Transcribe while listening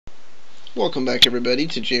Welcome back, everybody,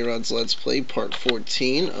 to J-Rod's Let's Play Part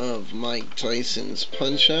 14 of Mike Tyson's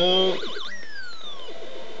Punch-Out.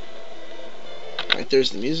 Alright,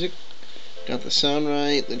 there's the music. Got the sound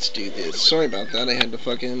right. Let's do this. Sorry about that. I had to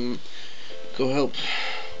fucking go help.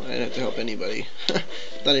 I didn't have to help anybody.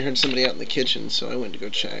 Thought I heard somebody out in the kitchen, so I went to go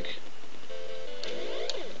check.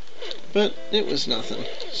 But it was nothing,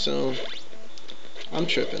 so I'm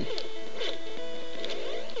tripping.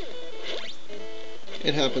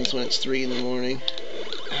 It happens when it's 3 in the morning.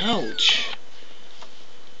 Ouch!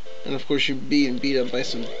 And of course you're being beat up by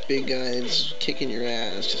some big guys kicking your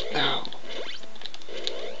ass. Just ow.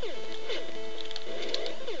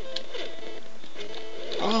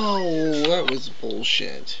 Oh, that was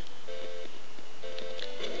bullshit.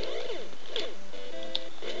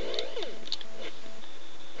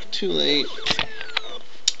 Too late.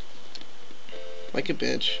 Like a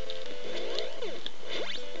bitch.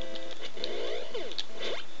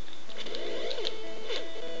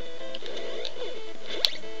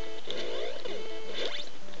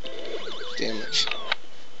 Damn it.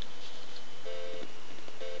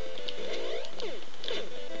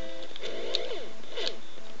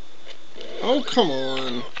 Oh, come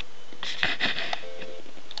on.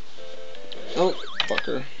 Oh,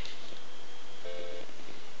 fucker.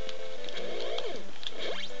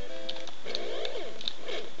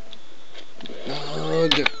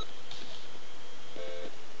 Ugh.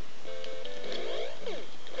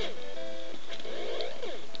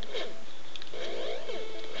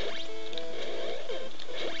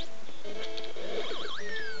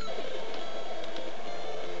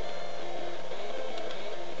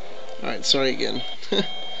 Alright, sorry again.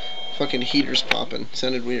 Fucking heaters popping.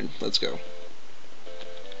 Sounded weird. Let's go.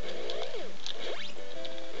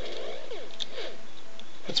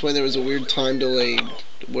 That's why there was a weird time delay,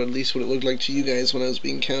 or at least what it looked like to you guys when I was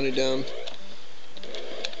being counted down.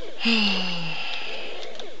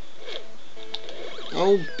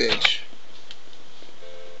 Oh, bitch.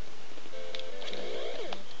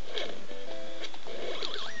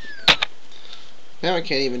 Now I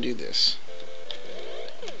can't even do this.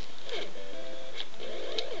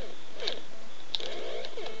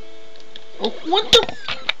 Oh, what the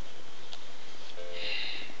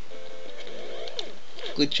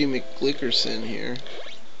Glitchy McGlickerson here.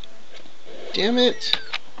 Damn it.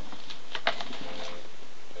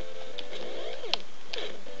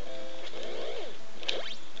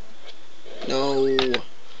 No.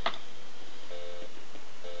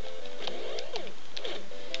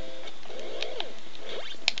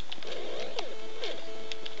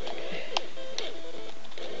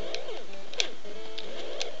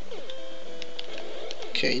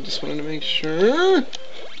 Okay, just wanted to make sure.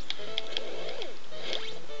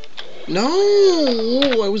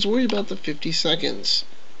 No! I was worried about the 50 seconds.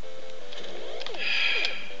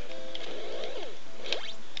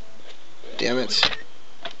 Damn it.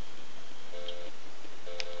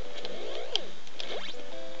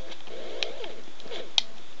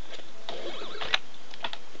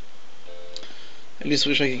 I just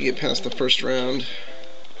wish I could get past the first round.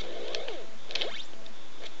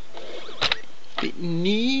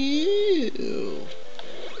 No.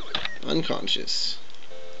 Unconscious.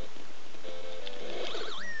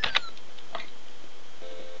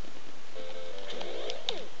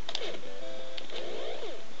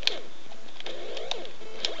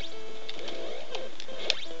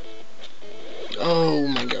 Oh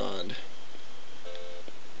my god.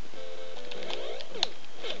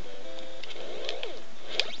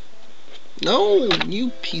 No, you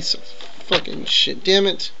piece of fucking shit. Damn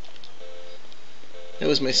it. That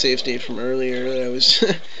was my save state from earlier that I was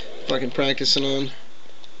fucking practicing on.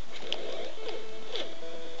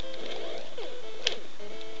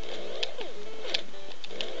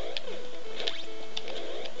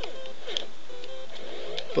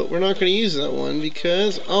 But we're not going to use that one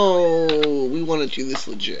because, oh, we want to do this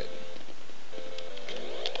legit.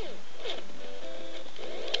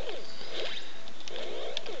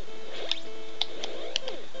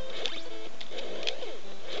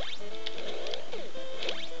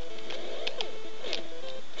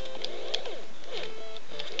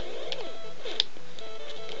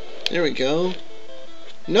 There we go.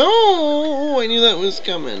 No! I knew that was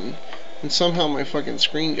coming. And somehow my fucking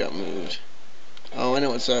screen got moved. Oh, I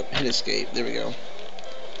know what's up. Hit escape. There we go.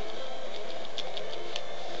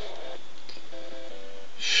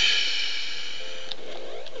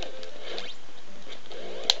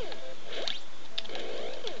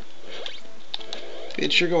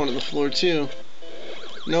 Bitch, you're going to the floor too.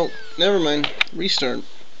 Nope. Never mind. Restart.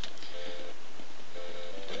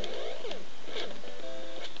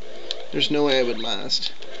 There's no way I would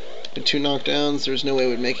last. With 2 knockdowns, there's no way it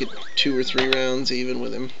would make it 2 or 3 rounds even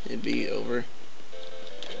with him. It'd be over.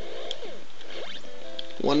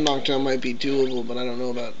 1 knockdown might be doable, but I don't know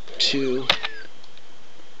about 2.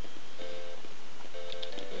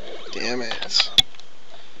 Damn it.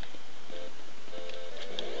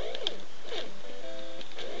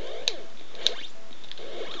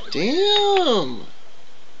 Damn!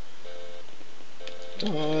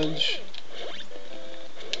 Dodge.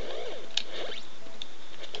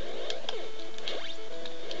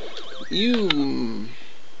 You.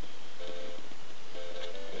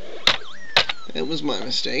 It was my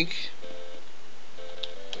mistake.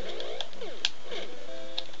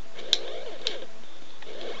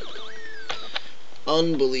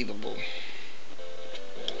 Unbelievable.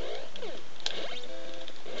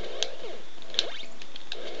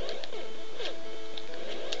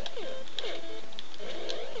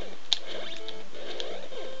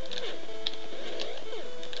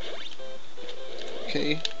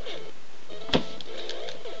 Okay.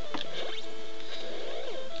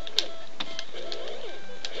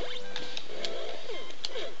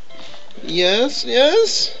 Yes,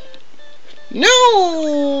 yes. No!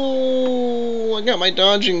 I got my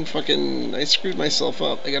dodging fucking... I screwed myself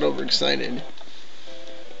up. I got overexcited.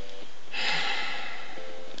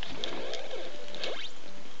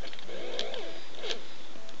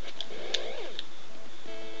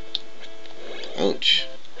 Ouch.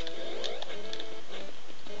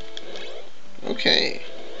 Okay.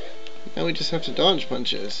 Now we just have to dodge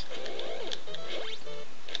punches.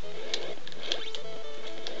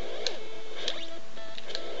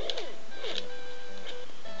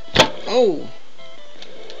 Oh!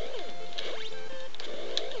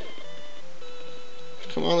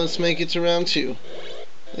 Come on, let's make it to round 2.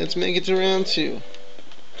 Let's make it to round 2.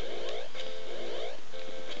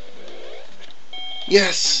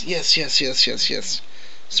 Yes! Yes, yes, yes, yes, yes.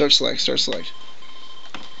 Start select, start select.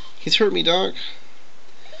 He's hurt me, dog.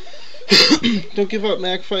 Don't give up,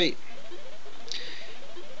 Mac, fight.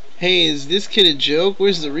 Hey, is this kid a joke?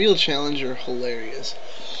 Where's the real challenger? Hilarious.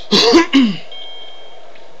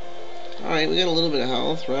 Alright, we got a little bit of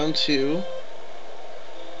health. Round 2.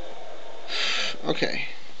 Okay.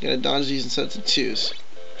 Gotta dodge these in sets of 2s.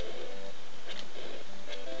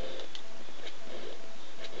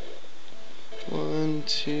 One,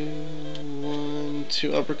 two.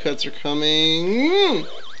 Uppercuts are coming.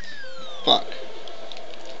 Fuck.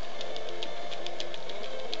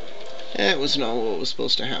 That was not what was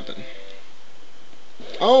supposed to happen.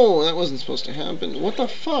 Oh, that wasn't supposed to happen. What the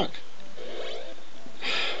fuck?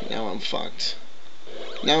 Now I'm fucked.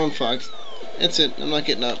 Now I'm fucked. That's it. I'm not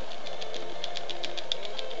getting up.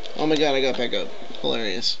 Oh my god, I got back up.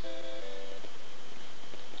 Hilarious.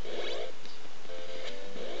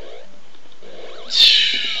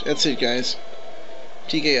 That's it, guys.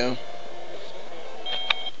 TKO.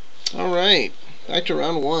 Alright. Back to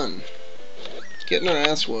round 1. Getting our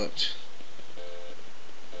ass whooped.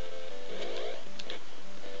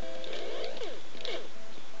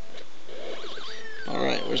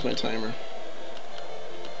 Alright, where's my timer?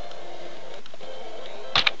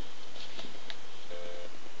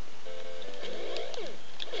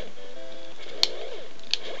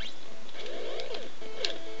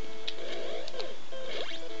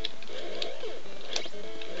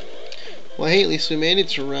 Well, hey, at least we made it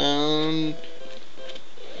to round...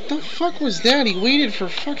 What the fuck was that? He waited for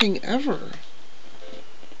fucking ever.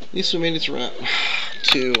 At least we made it to round...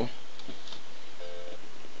 2.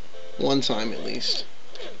 One time, at least.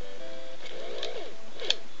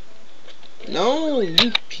 No,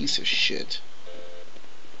 you piece of shit.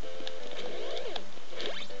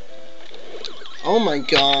 Oh my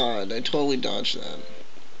god, I totally dodged that.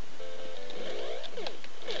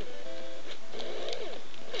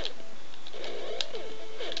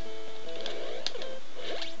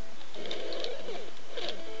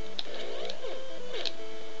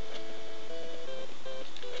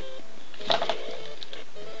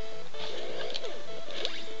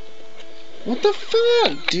 What the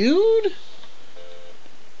fuck, dude?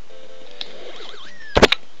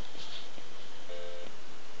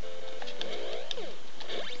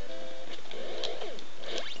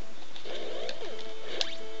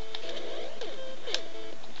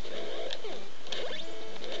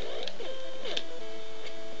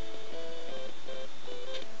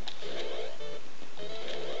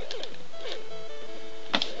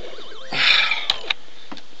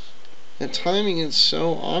 The timing is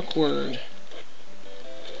so awkward.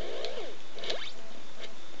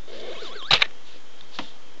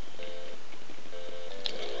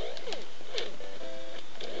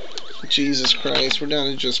 Jesus Christ, we're down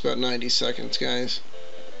to just about 90 seconds, guys.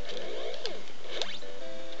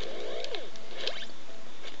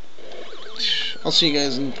 I'll see you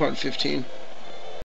guys in part 15.